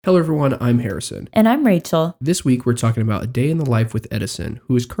Hello everyone, I'm Harrison. And I'm Rachel. This week we're talking about a day in the life with Edison,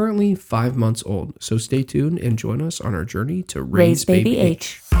 who is currently 5 months old. So stay tuned and join us on our journey to raise baby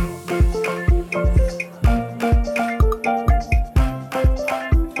H.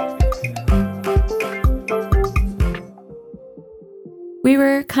 We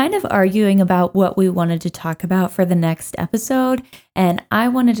were kind of arguing about what we wanted to talk about for the next episode, and I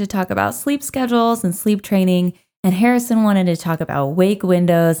wanted to talk about sleep schedules and sleep training, and Harrison wanted to talk about wake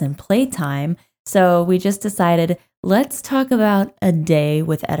windows and playtime. So we just decided, let's talk about a day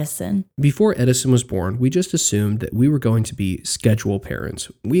with Edison. Before Edison was born, we just assumed that we were going to be schedule parents.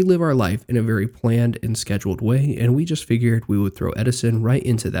 We live our life in a very planned and scheduled way, and we just figured we would throw Edison right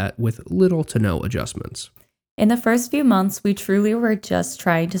into that with little to no adjustments. In the first few months, we truly were just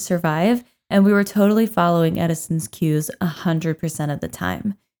trying to survive, and we were totally following Edison's cues 100% of the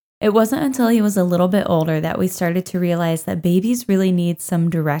time. It wasn't until he was a little bit older that we started to realize that babies really need some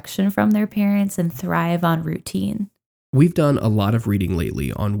direction from their parents and thrive on routine. We've done a lot of reading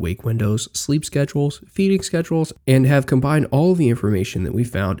lately on wake windows, sleep schedules, feeding schedules, and have combined all of the information that we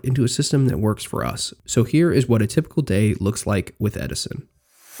found into a system that works for us. So here is what a typical day looks like with Edison.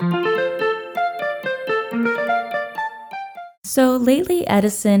 So lately,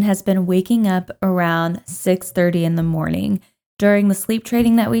 Edison has been waking up around 6:30 in the morning. During the sleep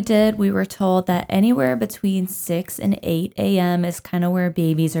training that we did, we were told that anywhere between 6 and 8 a.m. is kind of where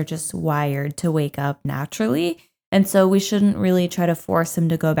babies are just wired to wake up naturally. And so we shouldn't really try to force him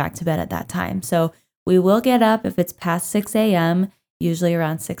to go back to bed at that time. So we will get up if it's past 6 a.m., usually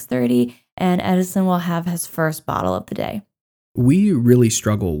around 6:30, and Edison will have his first bottle of the day. We really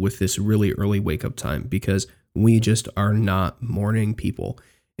struggle with this really early wake up time because we just are not morning people.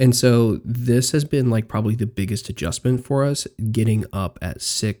 And so this has been like probably the biggest adjustment for us, getting up at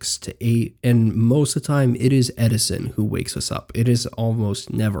 6 to 8. And most of the time it is Edison who wakes us up. It is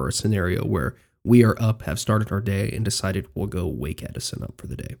almost never a scenario where we are up, have started our day, and decided we'll go wake Edison up for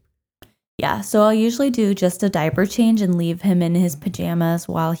the day. Yeah, so I'll usually do just a diaper change and leave him in his pajamas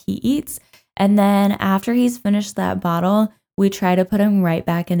while he eats. And then after he's finished that bottle, we try to put him right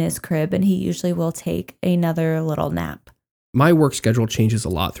back in his crib, and he usually will take another little nap. My work schedule changes a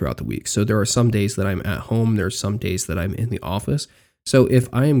lot throughout the week. So there are some days that I'm at home. There are some days that I'm in the office. So if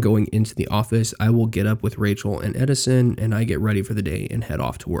I am going into the office, I will get up with Rachel and Edison and I get ready for the day and head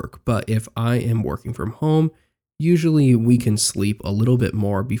off to work. But if I am working from home, usually we can sleep a little bit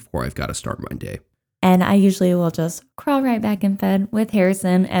more before I've got to start my day. And I usually will just crawl right back in bed with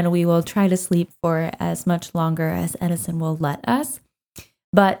Harrison, and we will try to sleep for as much longer as Edison will let us.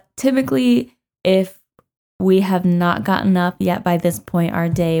 But typically, if we have not gotten up yet by this point, our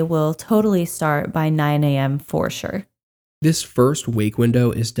day will totally start by 9 a.m. for sure. This first wake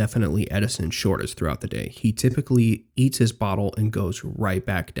window is definitely Edison's shortest throughout the day. He typically eats his bottle and goes right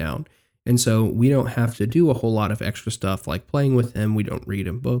back down. And so we don't have to do a whole lot of extra stuff like playing with him. We don't read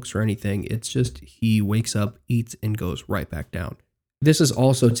him books or anything. It's just he wakes up, eats, and goes right back down. This is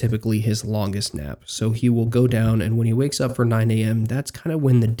also typically his longest nap. So he will go down, and when he wakes up for 9 a.m., that's kind of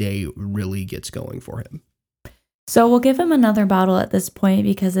when the day really gets going for him. So we'll give him another bottle at this point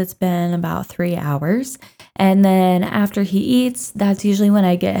because it's been about 3 hours. And then after he eats, that's usually when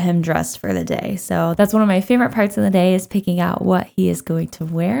I get him dressed for the day. So that's one of my favorite parts of the day, is picking out what he is going to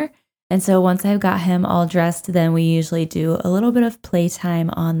wear. And so once I've got him all dressed, then we usually do a little bit of playtime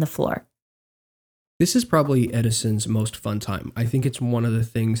on the floor. This is probably Edison's most fun time. I think it's one of the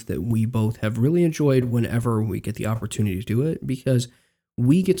things that we both have really enjoyed whenever we get the opportunity to do it, because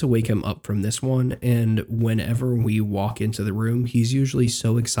we get to wake him up from this one. And whenever we walk into the room, he's usually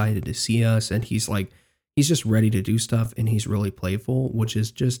so excited to see us, and he's just ready to do stuff, and he's really playful, which is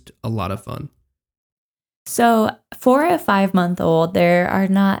just a lot of fun. So for a 5-month-old, there are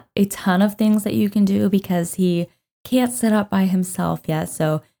not a ton of things that you can do because he can't sit up by himself yet.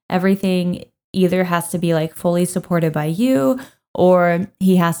 So everything either has to be like fully supported by you, or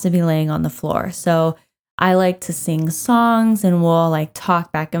he has to be laying on the floor. So I like to sing songs, and we'll like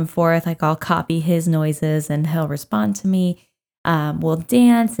talk back and forth. Like I'll copy his noises and he'll respond to me. We'll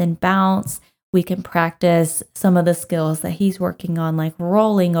dance and bounce. We can practice some of the skills that he's working on, like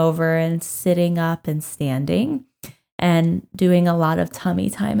rolling over and sitting up and standing, and doing a lot of tummy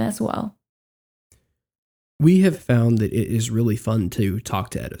time as well. We have found that it is really fun to talk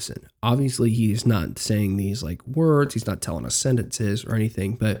to Edison. Obviously, he's not saying these like words. He's not telling us sentences or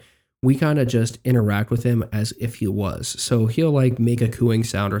anything, but we kind of just interact with him as if he was. So he'll like make a cooing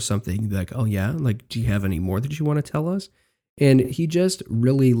sound or something, like, oh yeah, like, do you have any more that you want to tell us? And he just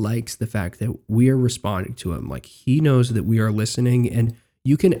really likes the fact that we are responding to him. Like he knows that we are listening, and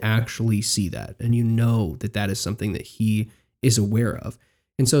you can actually see that. And you know that that is something that he is aware of.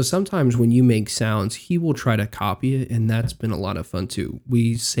 And so sometimes when you make sounds, he will try to copy it, and that's been a lot of fun too.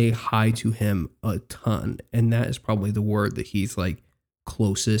 We say hi to him a ton, and that is probably the word that he's like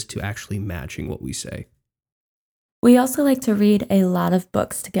closest to actually matching what we say. We also like to read a lot of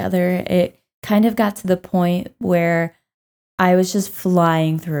books together. It kind of got to the point where I was just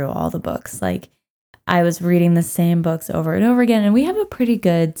flying through all the books. Like I was reading the same books over and over again, and we have a pretty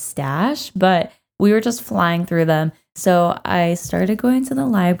good stash, but we were just flying through them. So I started going to the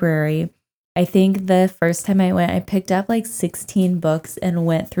library. I think the first time I went, I picked up like 16 books and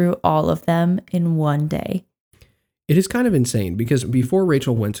went through all of them in one day. It is kind of insane because before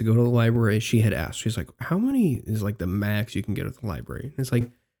Rachel went to go to the library, she had asked, she's like, how many is like the max you can get at the library? And it's like, I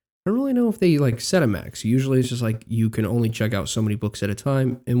don't really know if they like set a max. Usually it's just like you can only check out so many books at a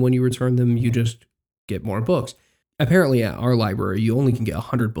time. And when you return them, you just get more books. Apparently at our library, you only can get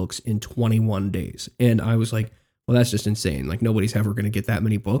 100 books in 21 days. And I was like, well, that's just insane. Like nobody's ever going to get that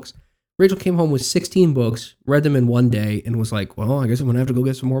many books. Rachel came home with 16 books, read them in one day, and was like, well, I guess I'm going to have to go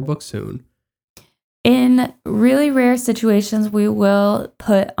get some more books soon. In really rare situations, we will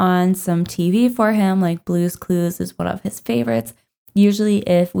put on some TV for him, like Blue's Clues is one of his favorites. Usually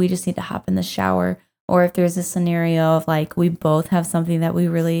if we just need to hop in the shower, or if there's a scenario of like we both have something that we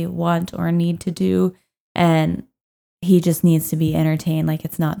really want or need to do, and he just needs to be entertained, like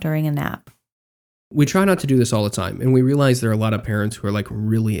it's not during a nap. We try not to do this all the time, and we realize there are a lot of parents who are like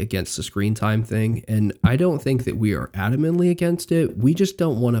really against the screen time thing, and I don't think that we are adamantly against it. We just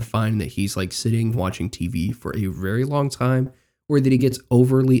don't want to find that he's like sitting watching TV for a very long time, or that he gets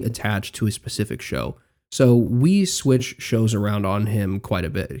overly attached to a specific show. So we switch shows around on him quite a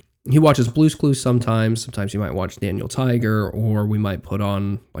bit. He watches Blue's Clues sometimes. Sometimes he might watch Daniel Tiger, or we might put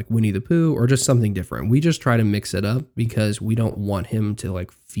on like Winnie the Pooh or just something different. We just try to mix it up because we don't want him to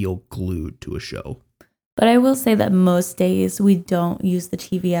like feel glued to a show. But I will say that most days we don't use the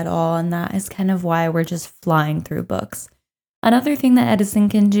TV at all, and that is kind of why we're just flying through books. Another thing that Edison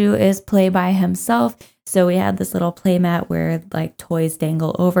can do is play by himself. So we have this little play mat where like toys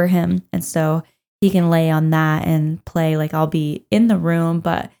dangle over him, and so he can lay on that and play. Like I'll be in the room,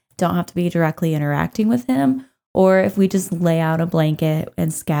 but don't have to be directly interacting with him. Or if we just lay out a blanket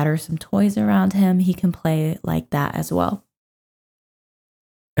and scatter some toys around him, he can play like that as well.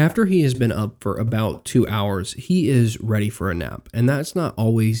 After he has been up for about 2 hours, he is ready for a nap. And that's not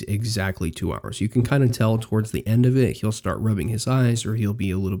always exactly 2 hours. You can kind of tell towards the end of it, he'll start rubbing his eyes or he'll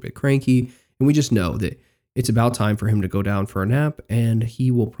be a little bit cranky. And we just know that it's about time for him to go down for a nap, and he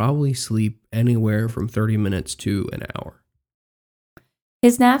will probably sleep anywhere from 30 minutes to an hour.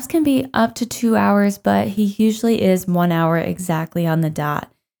 His naps can be up to 2 hours, but he usually is 1 hour exactly on the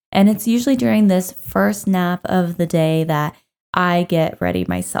dot. And it's usually during this first nap of the day that I get ready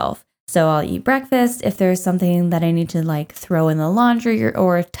myself. So I'll eat breakfast. If there's something that I need to like throw in the laundry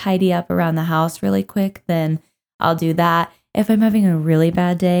or tidy up around the house really quick, then I'll do that. If I'm having a really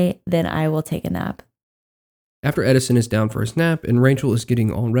bad day, then I will take a nap. After Edison is down for his nap and Rachel is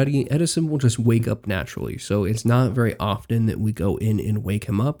getting all ready, Edison will just wake up naturally. So it's not very often that we go in and wake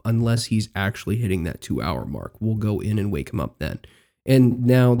him up unless he's actually hitting that 2 hour mark. We'll go in and wake him up then. And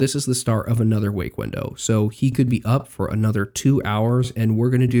now this is the start of another wake window. So he could be up for another 2 hours, and we're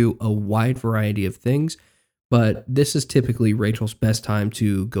going to do a wide variety of things. But this is typically Rachel's best time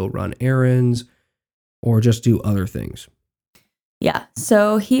to go run errands or just do other things. Yeah,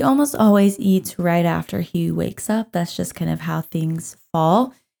 so he almost always eats right after he wakes up. That's just kind of how things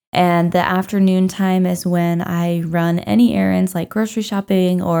fall. And the afternoon time is when I run any errands like grocery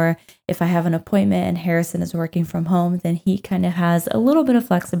shopping, or if I have an appointment and Harrison is working from home, then he kind of has a little bit of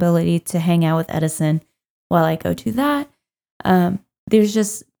flexibility to hang out with Edison while I go to that. There's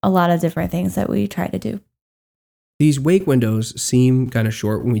just a lot of different things that we try to do. These wake windows seem kind of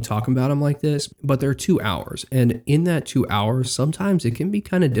short when we talk about them like this, but they're 2 hours. And in that 2 hours, sometimes it can be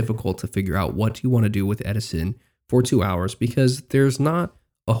kind of difficult to figure out what you want to do with Edison for 2 hours because there's not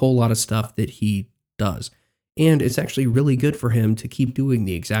a whole lot of stuff that he does. And it's actually really good for him to keep doing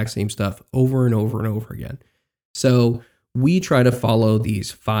the exact same stuff over and over and over again. So we try to follow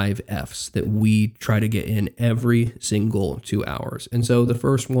these 5 F's that we try to get in every single 2 hours. And so the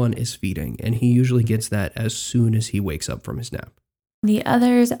first one is feeding, and he usually gets that as soon as he wakes up from his nap. The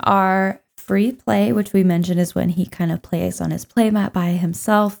others are free play, which we mentioned is when he kind of plays on his playmat by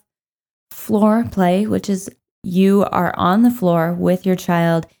himself. Floor play, which is you are on the floor with your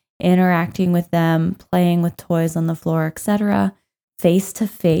child, interacting with them, playing with toys on the floor, etc. Face to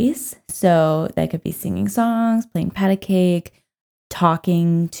face, so that could be singing songs, playing pat a cake,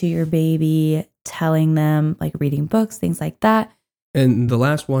 talking to your baby, telling them, like reading books, things like that. And the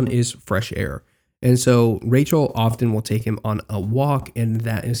last one is fresh air. And so Rachel often will take him on a walk, and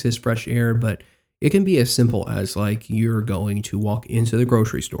that is his fresh air. But it can be as simple as like you're going to walk into the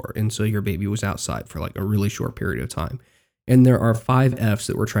grocery store. And so your baby was outside for like a really short period of time. And there are 5 Fs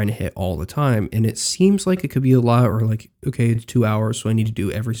that we're trying to hit all the time. And it seems like it could be a lot, or like, okay, it's 2 hours. So I need to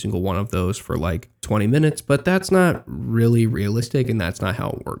do every single one of those for like 20 minutes. But that's not really realistic. And that's not how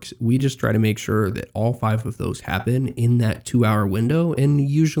it works. We just try to make sure that all 5 of those happen in that 2 hour window. And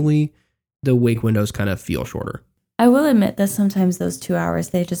usually the wake windows kind of feel shorter. I will admit that sometimes those 2 hours,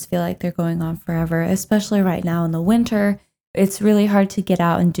 they just feel like they're going on forever, especially right now in the winter. It's really hard to get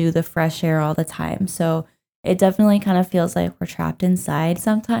out and do the fresh air all the time. So it definitely kind of feels like we're trapped inside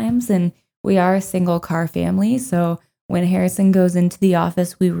sometimes. And we are a single car family. So when Harrison goes into the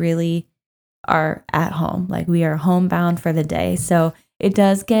office, we really are at home. Like we are homebound for the day. So it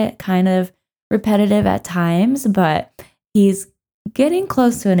does get kind of repetitive at times, but he's getting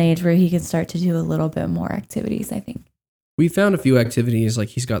close to an age where he can start to do a little bit more activities, I think. We found a few activities, like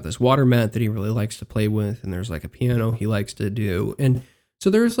he's got this water mat that he really likes to play with, and there's like a piano he likes to do. And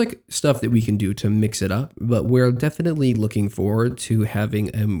so there's like stuff that we can do to mix it up, but we're definitely looking forward to having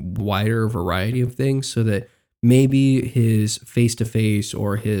a wider variety of things so that maybe his face-to-face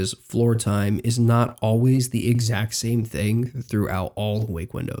or his floor time is not always the exact same thing throughout all the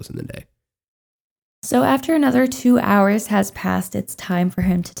wake windows in the day. So after another 2 hours has passed, it's time for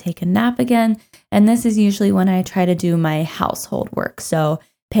him to take a nap again. And this is usually when I try to do my household work. So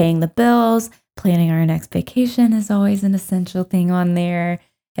paying the bills, planning our next vacation is always an essential thing on there.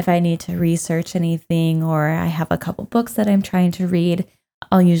 If I need to research anything or I have a couple books that I'm trying to read,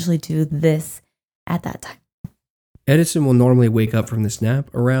 I'll usually do this at that time. Edison will normally wake up from this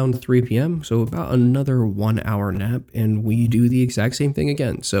nap around 3 p.m., so about another 1 hour nap, and we do the exact same thing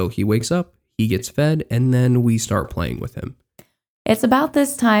again. So he wakes up, he gets fed, and then we start playing with him. It's about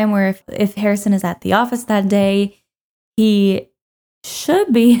this time where if Harrison is at the office that day, he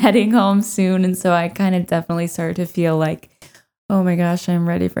should be heading home soon. And so I kind of definitely started to feel like, oh my gosh, I'm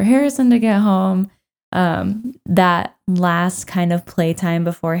ready for Harrison to get home. That last kind of playtime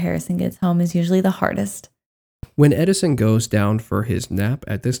before Harrison gets home is usually the hardest. When Edison goes down for his nap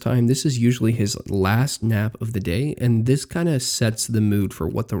at this time, this is usually his last nap of the day, and this kind of sets the mood for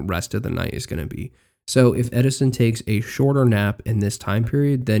what the rest of the night is going to be. So if Edison takes a shorter nap in this time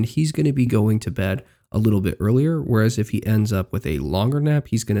period, then he's going to be going to bed a little bit earlier, whereas if he ends up with a longer nap,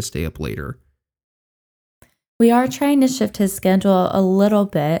 he's going to stay up later. We are trying to shift his schedule a little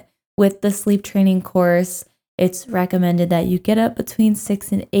bit with the sleep training course. It's recommended that you get up between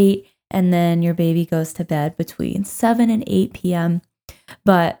 6 and 8, and then your baby goes to bed between 7 and 8 p.m.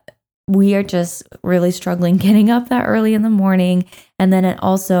 But we are just really struggling getting up that early in the morning. And then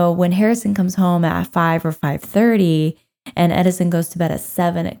also when Harrison comes home at 5 or 5:30 and Edison goes to bed at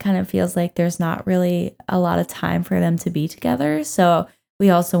 7, it kind of feels like there's not really a lot of time for them to be together. So we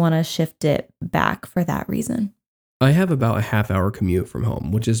also want to shift it back for that reason. I have about a half-hour commute from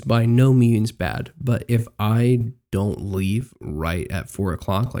home, which is by no means bad. But if I don't leave right at 4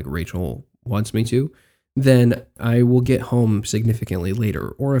 o'clock, like Rachel wants me to, then I will get home significantly later.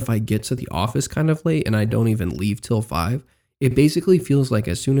 Or if I get to the office kind of late and I don't even leave till 5, it basically feels like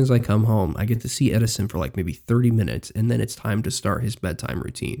as soon as I come home, I get to see Edison for like maybe 30 minutes, and then it's time to start his bedtime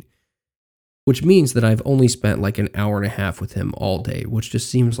routine. Which means that I've only spent like an hour and a half with him all day, which just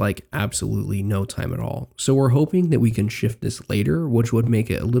seems like absolutely no time at all. So we're hoping that we can shift this later, which would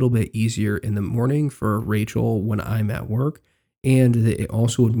make it a little bit easier in the morning for Rachel when I'm at work. And that it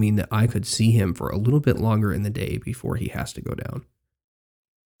also would mean that I could see him for a little bit longer in the day before he has to go down.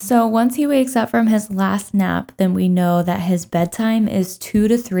 So once he wakes up from his last nap, then we know that his bedtime is 2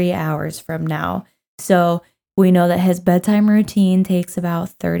 to 3 hours from now. So we know that his bedtime routine takes about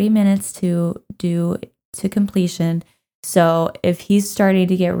 30 minutes to do to completion. So if he's starting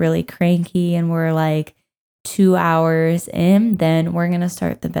to get really cranky and we're like 2 hours in, then we're going to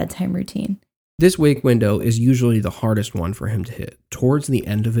start the bedtime routine. This wake window is usually the hardest one for him to hit. Towards the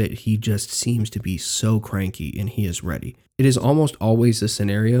end of it, he just seems to be so cranky and he is ready. It is almost always a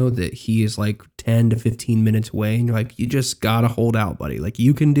scenario that he is like 10 to 15 minutes away and you're like, you just gotta hold out, buddy. Like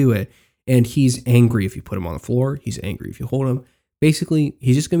you can do it. And he's angry if you put him on the floor. He's angry if you hold him. Basically,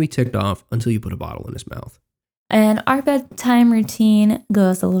 he's just gonna be ticked off until you put a bottle in his mouth. And our bedtime routine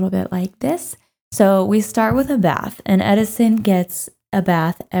goes a little bit like this. So we start with a bath, and Edison gets a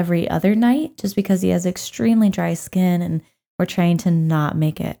bath every other night just because he has extremely dry skin and we're trying to not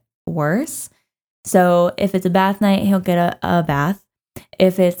make it worse. So if it's a bath night, he'll get a bath.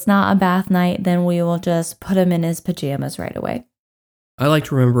 If it's not a bath night, then we will just put him in his pajamas right away. I like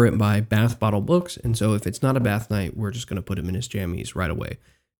to remember it by bath bottle books, and so if it's not a bath night, we're just going to put him in his jammies right away.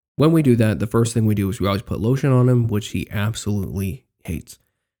 When we do that, the first thing we do is we always put lotion on him, which he absolutely hates.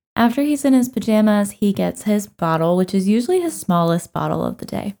 After he's in his pajamas, he gets his bottle, which is usually his smallest bottle of the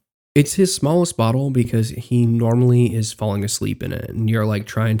day. It's his smallest bottle because he normally is falling asleep in it, and you're like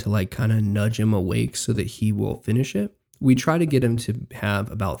trying to like kind of nudge him awake so that he will finish it. We try to get him to have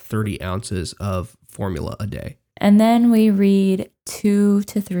about 30 ounces of formula a day. And then we read 2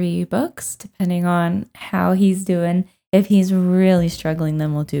 to 3 books, depending on how he's doing. If he's really struggling,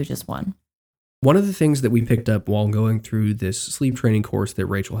 then we'll do just one. One of the things that we picked up while going through this sleep training course that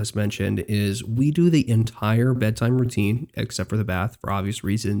Rachel has mentioned is we do the entire bedtime routine, except for the bath for obvious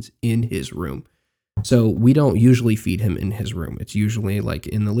reasons, in his room. So we don't usually feed him in his room. It's usually like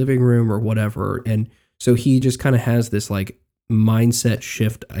in the living room or whatever. And so he just kind of has this like mindset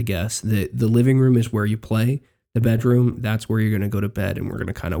shift, I guess, that the living room is where you play. The bedroom, that's where you're going to go to bed, and we're going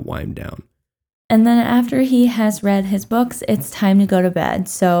to kind of wind down. And then after he has read his books, it's time to go to bed.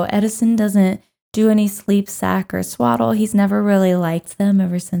 So Edison doesn't do any sleep sack or swaddle. He's never really liked them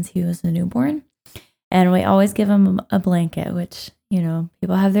ever since he was a newborn. And we always give him a blanket, which,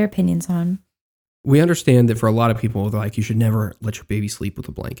 people have their opinions on. We understand that for a lot of people, they're like, you should never let your baby sleep with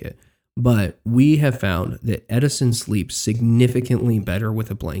a blanket. But we have found that Edison sleeps significantly better with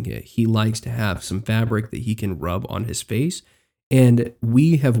a blanket. He likes to have some fabric that he can rub on his face. And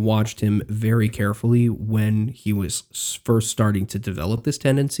we have watched him very carefully when he was first starting to develop this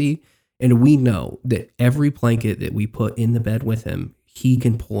tendency. And we know that every blanket that we put in the bed with him, he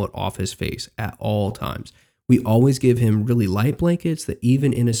can pull it off his face at all times. We always give him really light blankets that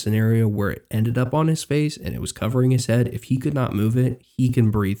even in a scenario where it ended up on his face and it was covering his head, if he could not move it, he can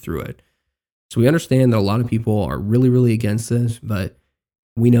breathe through it. So we understand that a lot of people are really, really against this, but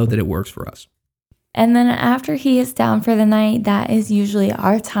we know that it works for us. And then after he is down for the night, that is usually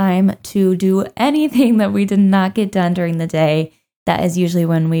our time to do anything that we did not get done during the day. That is usually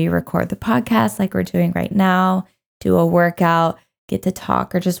when we record the podcast like we're doing right now, do a workout, get to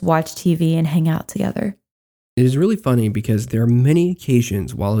talk, or just watch TV and hang out together. It is really funny because there are many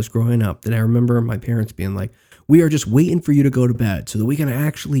occasions while I was growing up that I remember my parents being like, we are just waiting for you to go to bed so that we can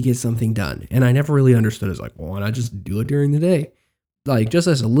actually get something done. And I never really understood. It's like, well, why not just do it during the day? Like just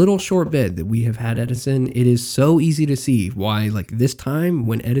as a little short bit that we have had Edison, it is so easy to see why like this time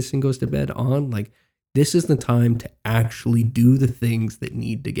when Edison goes to bed on, like this is the time to actually do the things that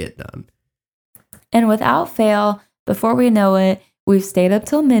need to get done. And without fail, before we know it, we've stayed up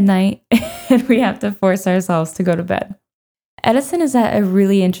till midnight and we have to force ourselves to go to bed. Edison is at a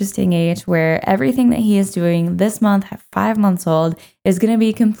really interesting age where everything that he is doing this month at 5 months old is going to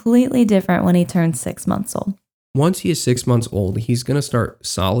be completely different when he turns 6 months old. Once he is 6 months old, he's going to start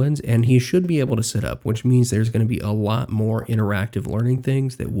solids and he should be able to sit up, which means there's going to be a lot more interactive learning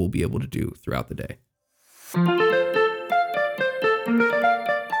things that we'll be able to do throughout the day.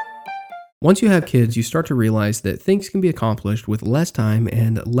 Once you have kids, you start to realize that things can be accomplished with less time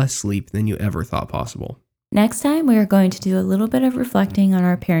and less sleep than you ever thought possible. Next time, we are going to do a little bit of reflecting on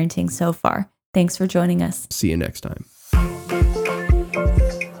our parenting so far. Thanks for joining us. See you next time.